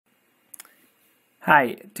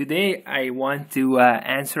Hi, today I want to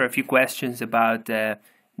answer a few questions about the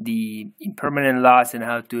impermanent loss and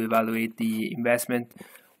how to evaluate the investment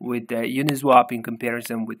with Uniswap in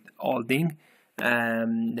comparison with Alding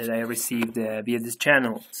that I received via this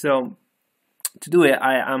channel. So to do it,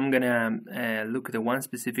 I'm gonna look at one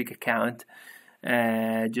specific account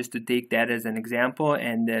just to take that as an example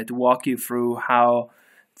and to walk you through how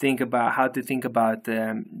to think about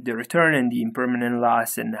the return and the impermanent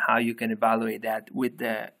loss and how you can evaluate that with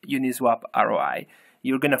the Uniswap ROI.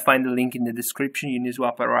 You're going to find the link in the description.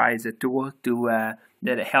 Uniswap ROI is a tool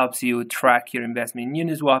that helps you track your investment in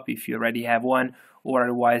Uniswap if you already have one, or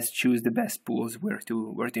otherwise choose the best pools where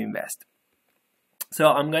to invest. So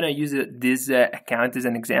I'm going to use this account as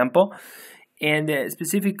an example. And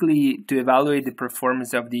specifically to evaluate the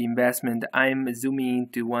performance of the investment, I'm zooming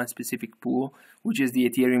into one specific pool, which is the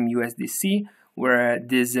Ethereum USDC, where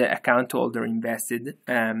this account holder invested.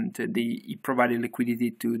 He provided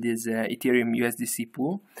liquidity to this Ethereum USDC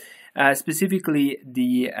pool. Specifically,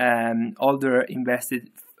 the holder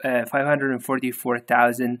invested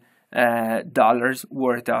 $544,000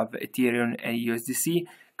 worth of Ethereum and USDC.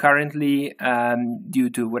 Currently,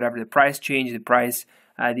 due to whatever the price change, the price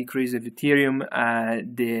decrease of Ethereum,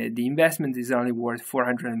 the investment is only worth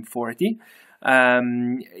 440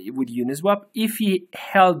 with Uniswap. If he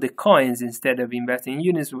held the coins instead of investing in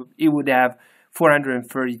Uniswap, it would have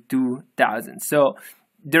 432,000. So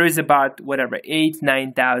there is about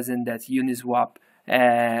 8,000-9,000 that Uniswap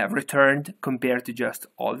returned compared to just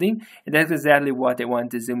holding, and that's exactly what I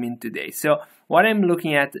want to zoom in today. So what I'm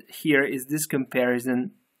looking at here is this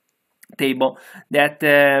comparison table that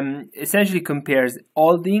essentially compares the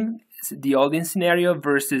holding scenario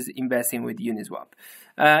versus investing with Uniswap,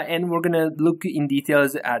 and we're gonna look in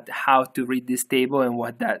details at how to read this table and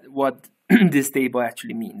what this table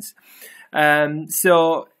actually means.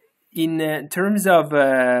 So in terms of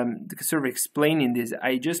sort of explaining this,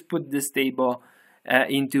 I just put this table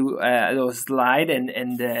into a little slide and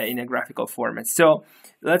in a graphical format. So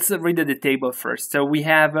let's read the table first. So we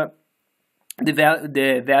have the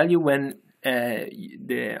value when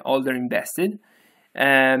the holder invested,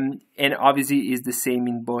 and obviously is the same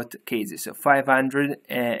in both cases, so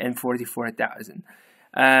 544,000.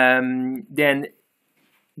 Then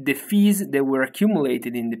the fees that were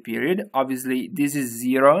accumulated in the period, obviously this is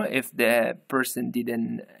zero if the person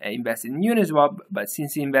didn't invest in Uniswap, but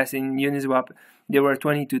since he invested in Uniswap, there were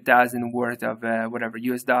 22,000 worth of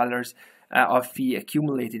US dollars of fee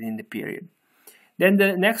accumulated in the period. Then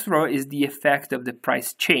the next row is the effect of the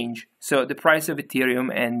price change. So the price of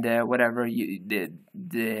Ethereum and the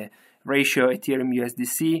ratio Ethereum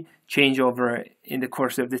USDC change over in the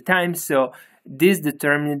course of the time. So this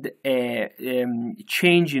determined a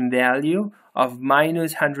change in value of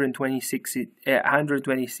minus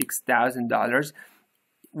 $126,000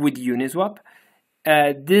 with Uniswap.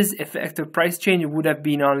 This effect of price change would have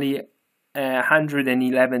been only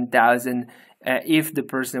 111,000 if the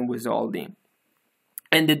person was holding.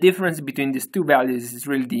 And the difference between these two values is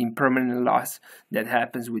really the impermanent loss that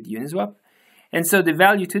happens with Uniswap. And so the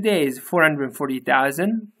value today is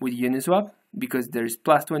 440,000 with Uniswap, because there's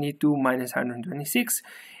plus 22 minus 126,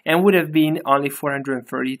 and would have been only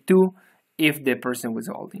 432 if the person was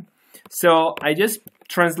holding. So I just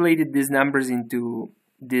translated these numbers into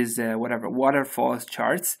these waterfalls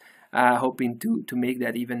charts, hoping to make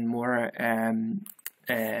that even more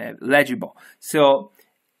legible. So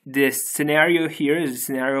the scenario here is a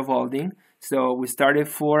scenario of holding. So we started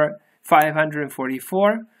for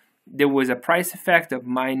 544. There was a price effect of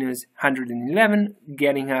minus 111,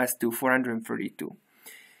 getting us to 432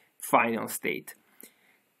 final state.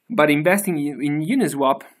 But investing in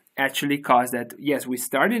Uniswap actually caused that, yes, we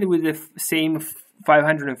started with the same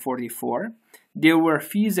 544. There were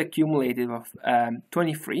fees accumulated of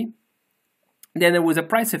 23. Then there was a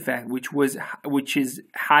price effect, which is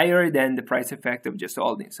higher than the price effect of just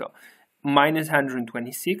holding, so minus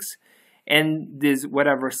 126, and this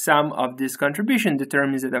sum of this contribution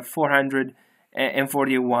determines that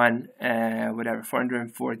 441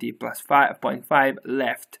 440 plus 5.5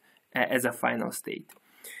 left as a final state.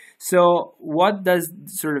 So what does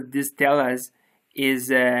sort of this tell us is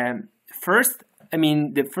first,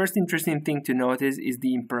 the first interesting thing to notice is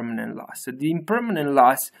the impermanent loss. So the impermanent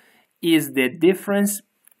loss is the difference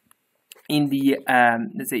in the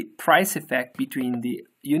let's say price effect between the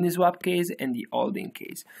Uniswap case and the holding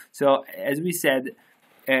case. So as we said,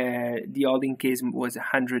 the holding case was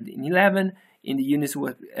 111, in the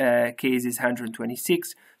Uniswap case is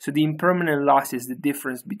 126. So the impermanent loss is the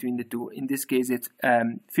difference between the two. In this case, it's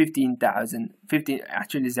 15,000.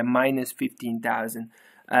 Actually, it's a minus 15,000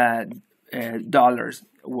 dollars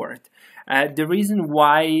worth. The reason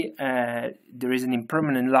why there is an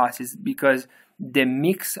impermanent loss is because the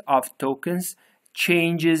mix of tokens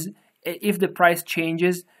changes. If the price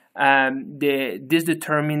changes, this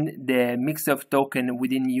determines the mix of token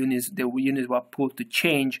within the Uniswap pool to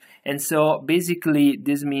change. And so basically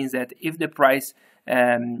this means that if the price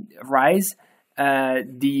rise, there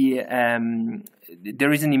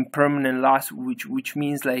is an impermanent loss, which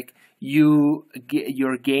means like your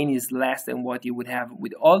gain is less than what you would have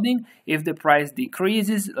with holding. If the price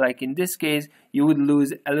decreases, like in this case, you would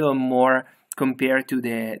lose a little more compared to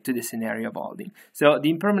the scenario of holding. So the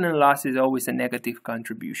impermanent loss is always a negative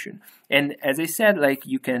contribution, and as I said, like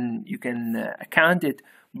you can account it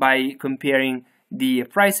by comparing the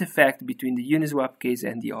price effect between the Uniswap case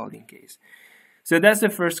and the holding case. So that's the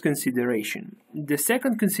first consideration. The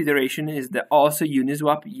second consideration is that also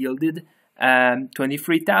Uniswap yielded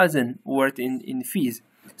 23,000 worth in fees.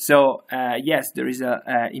 So yes, there is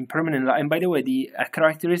a impermanent loss. And by the way, the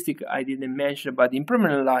characteristic I didn't mention about the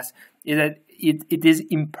impermanent loss is that it is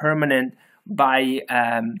impermanent by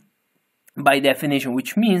definition,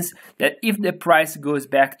 which means that if the price goes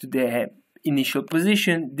back to the initial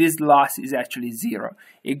position, this loss is actually zero.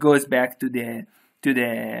 It goes back to the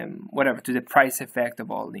price effect of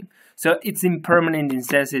holding. So it's impermanent in the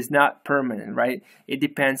sense it's not permanent, right? It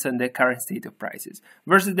depends on the current state of prices.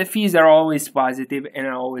 Versus the fees are always positive and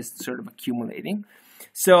are always sort of accumulating.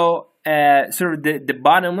 So sort of the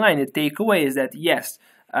bottom line, the takeaway is that yes,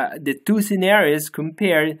 the two scenarios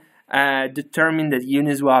compared determine that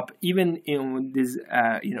Uniswap, even in this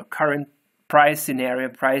current price scenario,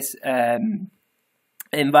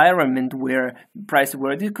 environment where prices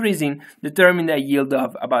were decreasing, determined a yield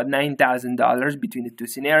of about $9,000 between the two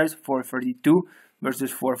scenarios, 442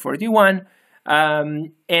 versus 441,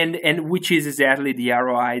 and which is exactly the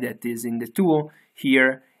ROI that is in the tool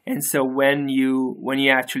here. And so when you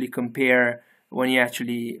actually compare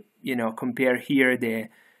here the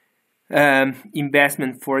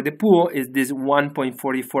investment for the pool is this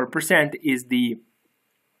 1.44% is the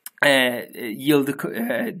yield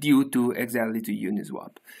due to exactly to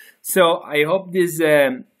Uniswap. So I hope this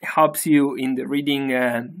helps you in the reading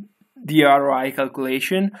the ROI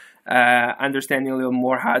calculation, understanding a little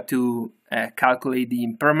more how to calculate the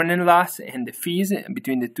impermanent loss and the fees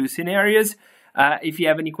between the two scenarios. If you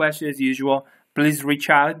have any questions, as usual, please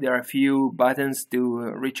reach out. There are a few buttons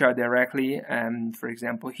to reach out directly. For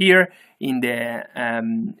example, here in the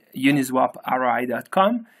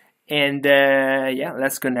uniswaproi.com. And yeah,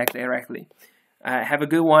 let's connect directly. Have a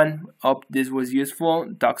good one. Hope this was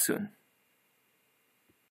useful. Talk soon.